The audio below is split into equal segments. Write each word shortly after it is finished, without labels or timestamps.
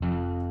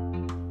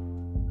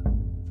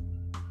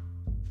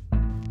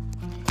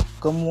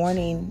Good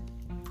morning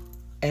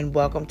and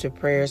welcome to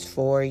Prayers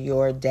for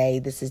Your Day.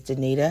 This is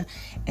Danita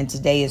and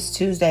today is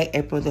Tuesday,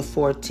 April the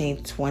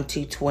 14th,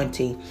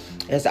 2020.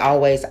 As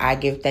always, I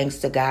give thanks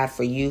to God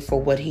for you,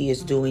 for what He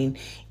is doing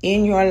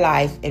in your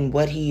life and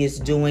what He is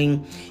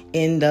doing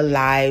in the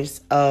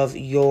lives of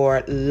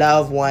your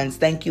loved ones.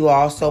 Thank you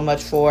all so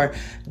much for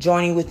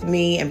joining with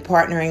me and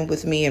partnering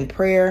with me in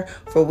prayer.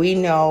 For we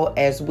know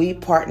as we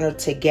partner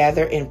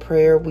together in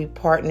prayer, we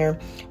partner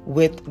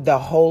with the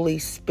Holy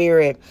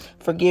Spirit.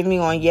 Forgive me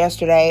on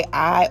yesterday,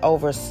 I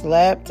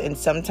overslept, and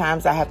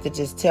sometimes I have to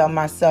just tell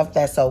myself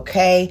that's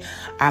okay.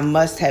 I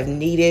must have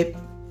needed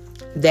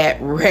that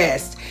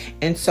rest.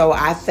 And so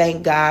I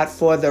thank God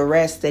for the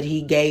rest that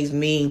He gave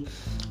me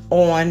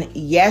on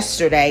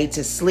yesterday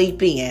to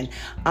sleep in.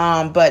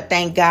 But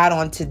thank God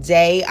on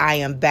today, I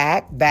am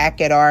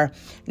back at our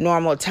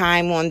normal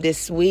time on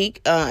this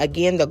week.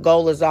 Again, the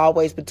goal is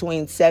always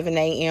between 7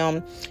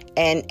 a.m.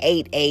 and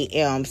 8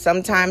 a.m.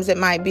 Sometimes it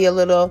might be a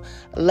little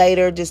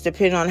later, just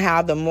depending on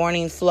how the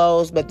morning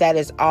flows, but that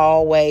is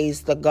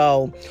always the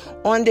goal.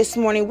 On this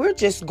morning, we're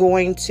just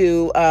going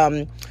to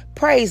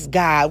praise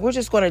God. We're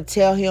just going to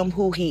tell Him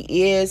who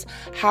He is,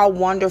 how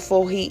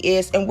wonderful He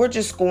is, and we're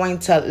just going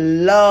to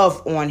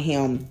love on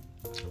Him.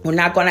 We're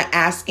not going to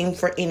ask Him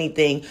for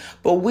anything,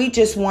 but we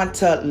just want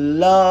to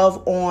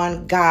love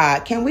on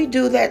God. Can we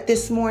do that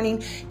this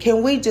morning?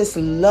 Can we just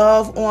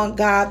love on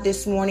God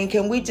this morning?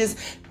 Can we just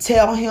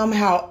tell Him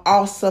how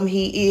awesome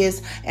He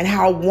is and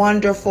how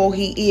wonderful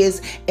He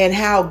is and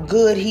how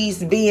good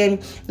He's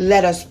been?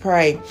 Let us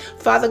pray.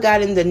 Father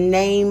God, in the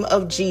name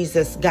of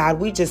Jesus, God,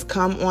 we just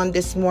come on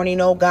this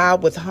morning, oh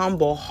God, with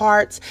humble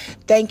hearts,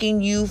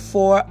 thanking You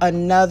for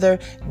another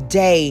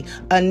day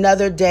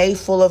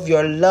full of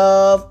Your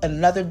love,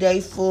 another day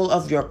full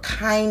of Your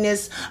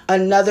kindness,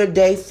 another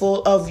day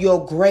full of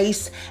Your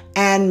grace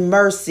and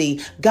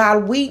mercy.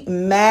 God, we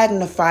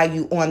magnify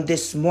You on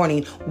this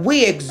morning.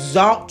 We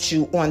exalt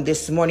You on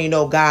this morning,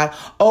 oh God.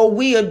 Oh,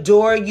 we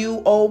adore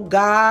You, oh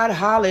God.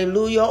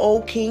 Hallelujah,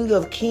 oh King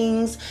of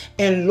kings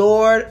and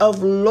Lord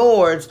of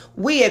lords.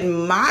 We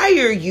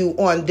admire You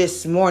on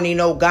this morning,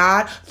 oh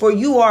God, for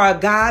You are a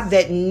God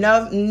that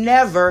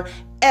never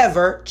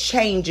ever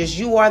changes.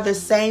 You are the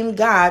same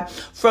God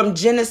from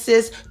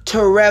Genesis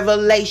to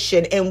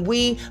Revelation, and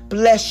we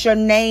bless Your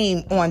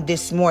name on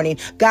this morning.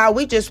 God,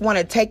 we just want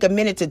to take a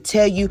minute to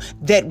tell You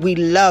that we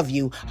love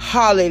You.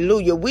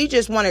 Hallelujah. We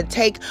just want to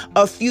take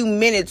a few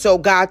minutes, oh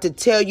God, to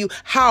tell You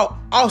how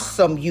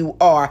awesome You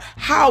are,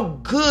 how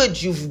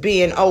good You've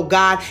been, oh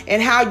God,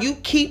 and how You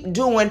keep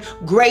doing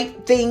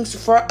great things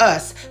for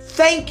us.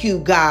 Thank You,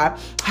 God,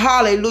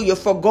 hallelujah,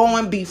 for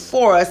going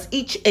before us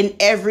each and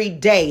every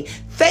day.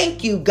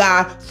 Thank You,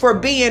 God, for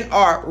being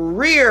our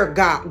rear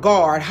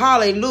guard.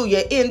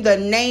 Hallelujah. In the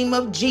name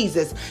of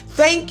Jesus.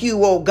 Thank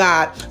You, oh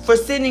God, for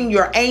sending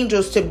Your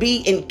angels to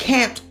be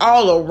encamped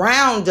all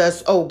around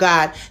us, oh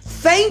God.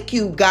 Thank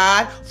You,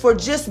 God, for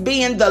just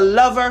being the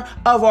lover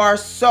of our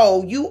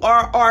soul. You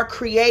are our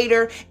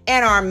creator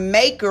and our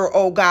maker,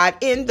 oh God,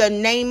 in the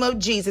name of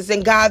Jesus.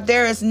 And God,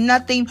 there is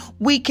nothing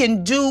we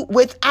can do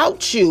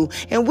without You.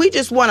 And we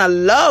just want to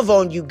love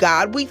on You,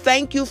 God. We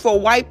thank You for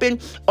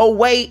wiping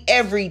away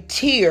every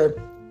tear.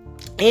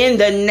 In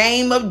the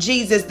name of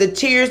Jesus, the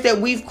tears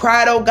that we've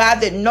cried, oh God,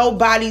 that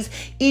nobody's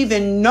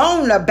even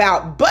known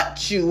about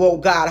but You, oh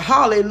God.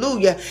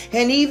 Hallelujah.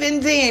 And even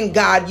then,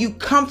 God, You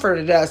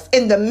comforted us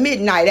in the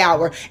midnight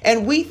hour.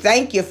 And we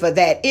thank You for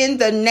that. In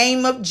the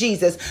name of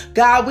Jesus,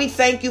 God, we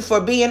thank You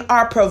for being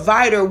our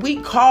provider. We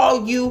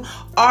call You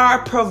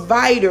our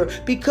provider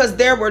because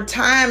there were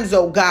times,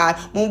 oh God,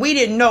 when we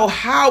didn't know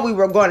how we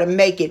were going to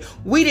make it.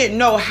 We didn't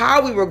know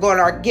how we were going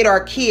to get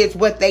our kids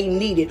what they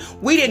needed.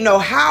 We didn't know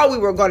how we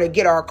were going to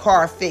get our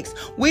car fixed.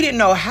 We didn't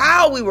know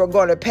how we were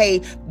going to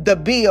pay the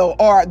bill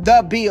or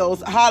the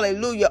bills,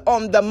 hallelujah,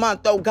 on the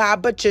month, oh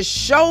God, but You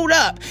showed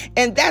up,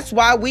 and that's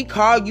why we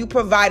call You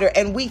provider,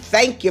 and we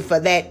thank You for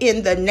that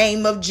in the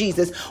name of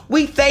Jesus.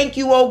 We thank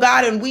You, oh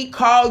God, and we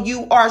call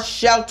You our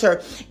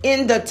shelter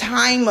in the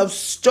time of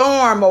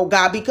storm, oh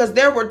God, because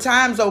there were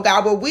times, oh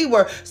God, where we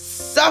were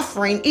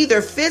suffering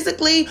either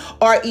physically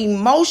or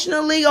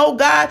emotionally, oh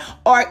God,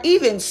 or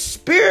even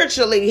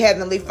spiritually,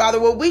 Heavenly Father,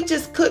 where we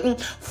just couldn't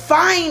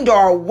find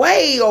our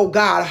way, oh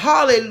God,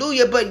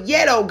 hallelujah, but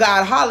yet, oh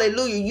God,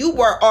 hallelujah, You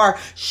were our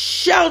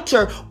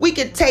shelter. We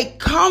could take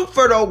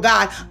comfort, oh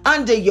God,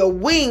 under Your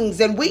wings,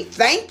 and we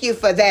thank You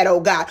for that, oh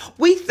God.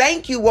 We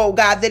thank You, oh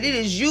God, that it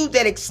is You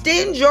that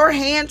extends Your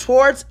hand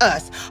towards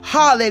us,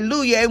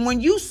 hallelujah, and when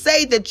You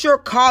say that You're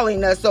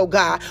calling us, oh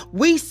God,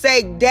 we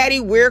say, Daddy,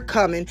 we're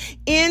coming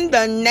in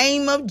the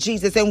name of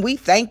Jesus, and we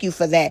thank You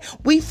for that.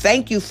 We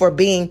thank You for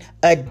being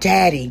a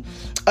daddy,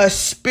 a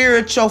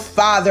spiritual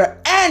father,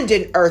 and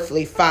an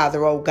earthly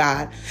father, oh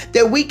God,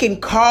 that we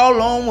can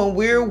call on when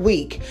we're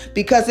weak,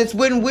 because it's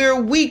when we're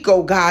weak,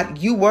 oh God,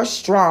 You are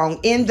strong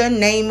in the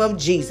name of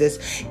Jesus.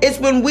 It's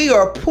when we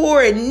are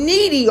poor and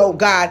needy, oh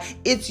God,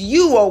 it's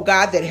You, oh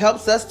God, that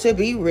helps us to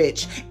be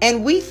rich.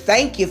 And we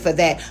thank You for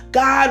that.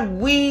 God,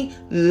 we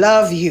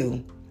love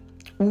You.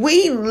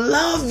 We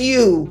love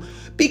You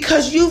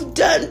because you've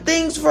done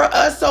things for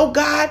us, oh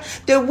God,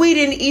 that we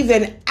didn't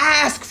even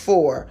ask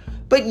for.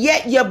 But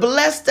yet you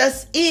blessed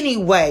us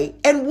anyway.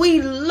 And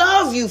we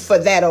love you for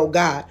that, oh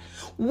God.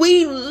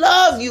 We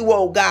love you,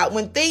 oh God,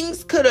 when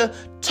things could have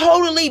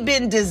totally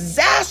been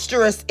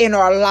disastrous in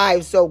our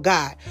lives, oh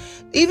God.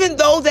 Even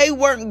though they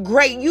weren't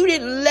great, you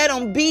didn't let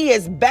them be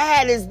as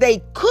bad as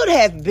they could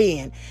have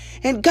been.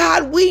 And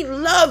God, we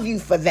love you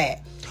for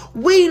that.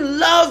 We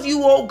love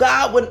you, oh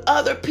God, when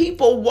other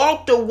people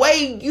walked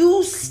away,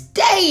 you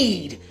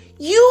stayed.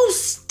 You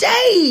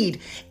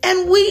stayed,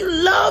 and we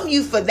love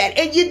you for that.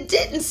 And you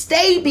didn't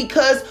stay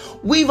because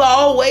we've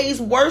always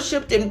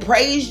worshiped and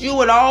praised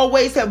you and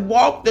always have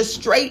walked the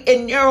straight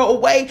and narrow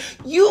way.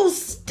 You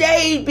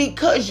stayed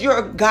because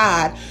you're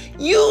God.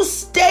 You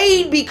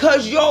stayed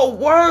because your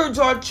words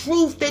are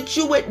truth, that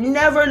you would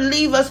never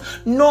leave us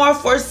nor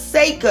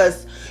forsake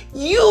us.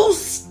 You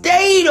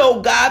stayed, oh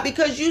God,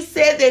 because you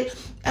said that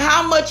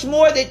how much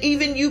more that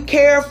even you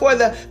care for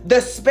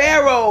the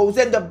sparrows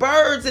and the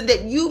birds, and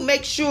that you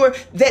make sure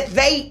that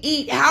they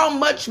eat. How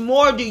much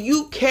more do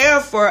you care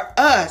for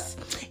us?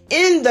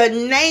 In the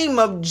name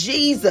of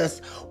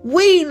Jesus,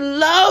 we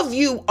love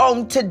you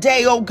on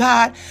today, oh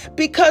God,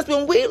 because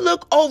when we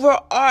look over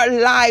our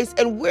lives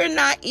and we're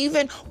not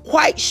even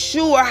quite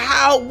sure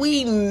how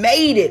we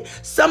made it.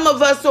 Some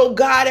of us, oh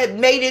God, have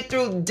made it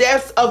through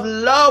deaths of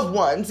loved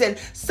ones. And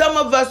some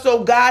of us,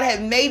 oh God,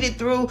 have made it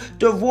through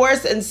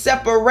divorce and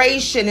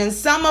separation. And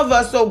some of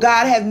us, oh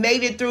God, have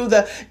made it through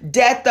the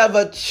death of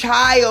a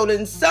child.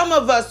 And some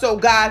of us, oh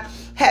God,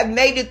 have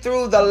made it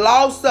through the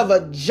loss of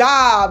a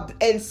job.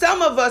 And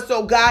some of us,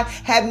 oh God,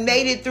 have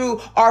made it through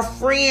our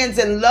friends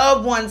and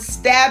loved ones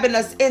stabbing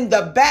us in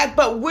the back.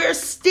 But we're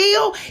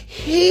still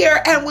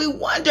here, and we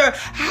wonder,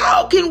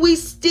 how can we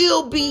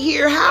still be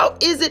here? How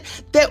is it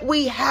that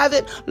we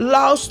haven't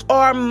lost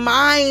our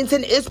minds?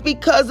 And it's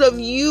because of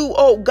you,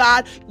 oh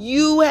God.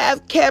 You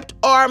have kept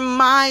our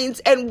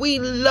minds, and we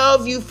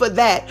love you for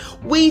that.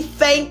 We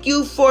thank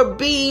you for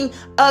being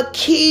a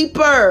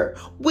keeper.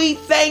 We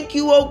thank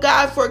you, oh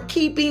God, for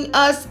keeping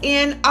us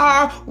in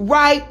our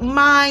right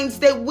minds,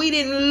 that we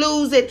didn't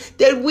lose it,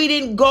 that we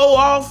didn't go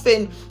off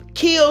and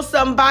kill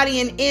somebody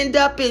and end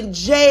up in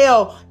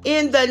jail.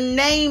 In the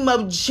name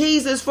of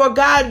Jesus, for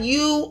God,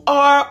 you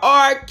are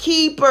our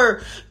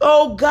keeper.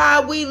 Oh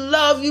God, we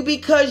love you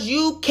because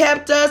you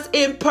kept us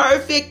in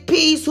perfect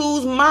peace,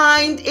 whose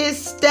mind is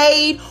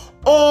stayed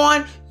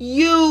on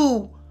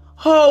you.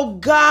 Oh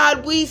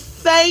God, we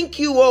thank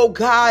you, oh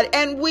God,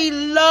 and we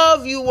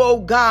love you, oh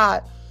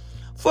God,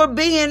 for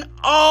being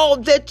all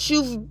that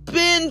you've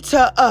been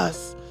to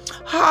us.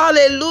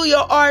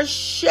 Hallelujah. Our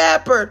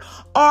shepherd,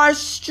 our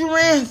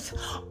strength,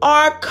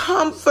 our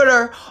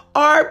comforter,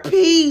 our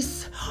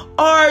peace,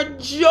 our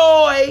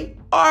joy,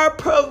 our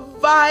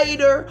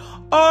provider,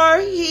 our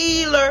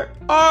healer,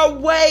 our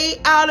way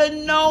out of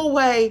no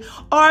way,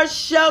 our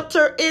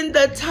shelter in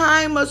the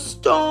time of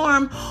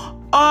storm,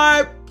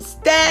 our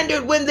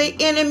standard when the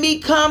enemy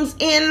comes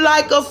in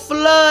like a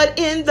flood.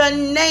 In the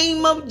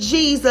name of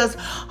Jesus.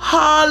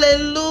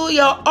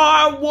 Hallelujah.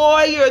 Our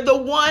warrior, the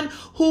one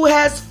who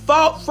has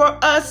fought for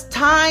us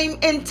time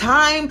and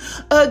time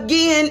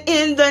again.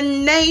 In the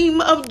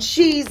name of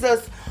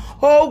Jesus.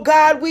 Oh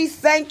God, we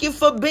thank you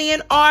for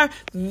being our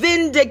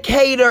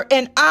vindicator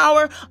and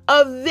our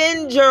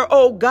avenger,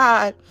 oh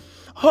God.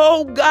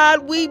 Oh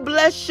God, we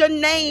bless your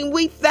name.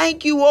 We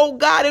thank you, oh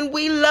God, and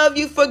we love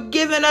you for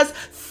giving us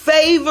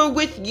favor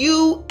with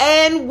you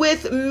and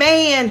with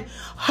man.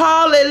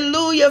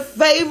 Hallelujah.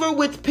 Favor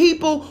with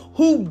people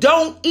who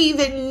don't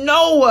even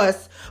know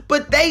us,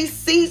 but they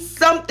see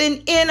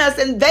something in us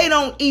and they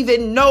don't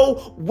even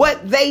know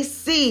what they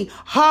see.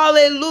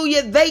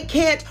 Hallelujah. They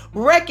can't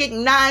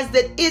recognize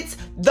that it's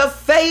the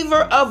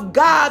favor of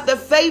God, the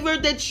favor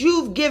that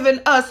you've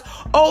given us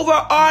over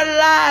our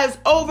lives,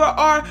 over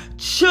our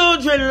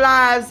children's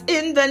lives,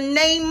 in the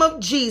name of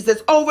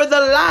Jesus, over the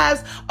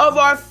lives of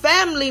our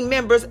family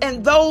members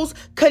and those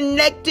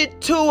connected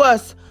to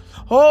us.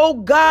 Oh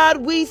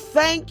God, we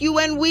thank you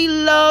and we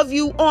love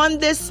you on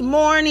this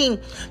morning.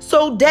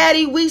 So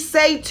Daddy, we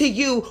say to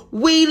you,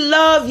 we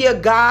love you,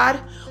 God.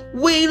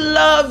 We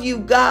love you,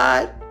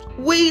 God.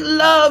 We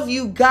love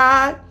you,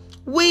 God.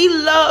 We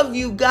love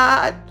you,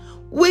 God.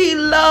 We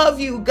love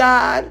you,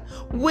 God.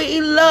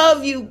 We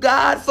love you,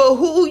 God, for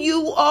who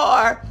you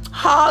are.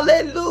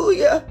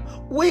 Hallelujah.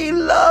 We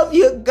love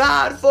you,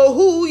 God, for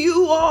who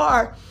you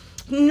are.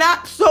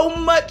 Not so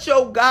much,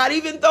 oh God,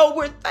 even though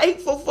we're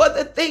thankful for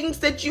the things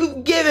that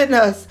you've given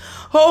us.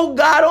 Oh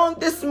God, on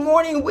this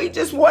morning, we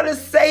just want to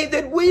say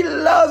that we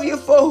love you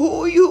for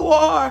who you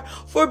are,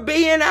 for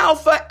being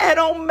Alpha and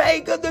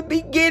Omega, the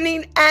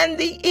beginning and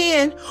the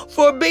end,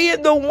 for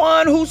being the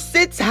one who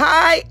sits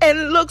high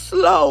and looks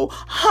low.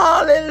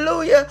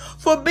 Hallelujah.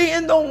 For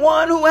being the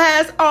one who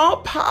has all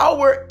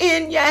power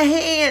in your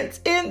hands,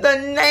 in the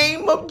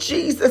name of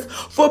Jesus,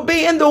 for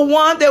being the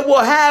one that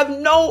will have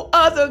no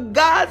other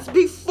gods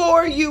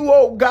before you,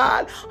 oh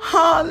God.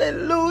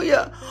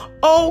 Hallelujah.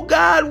 Oh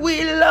God,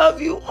 we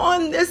love you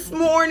on this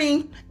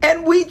morning,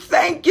 and we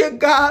thank you,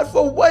 God,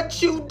 for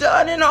what you've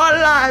done in our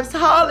lives.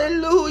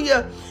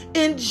 Hallelujah.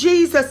 In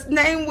Jesus'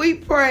 name we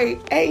pray.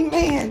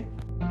 Amen.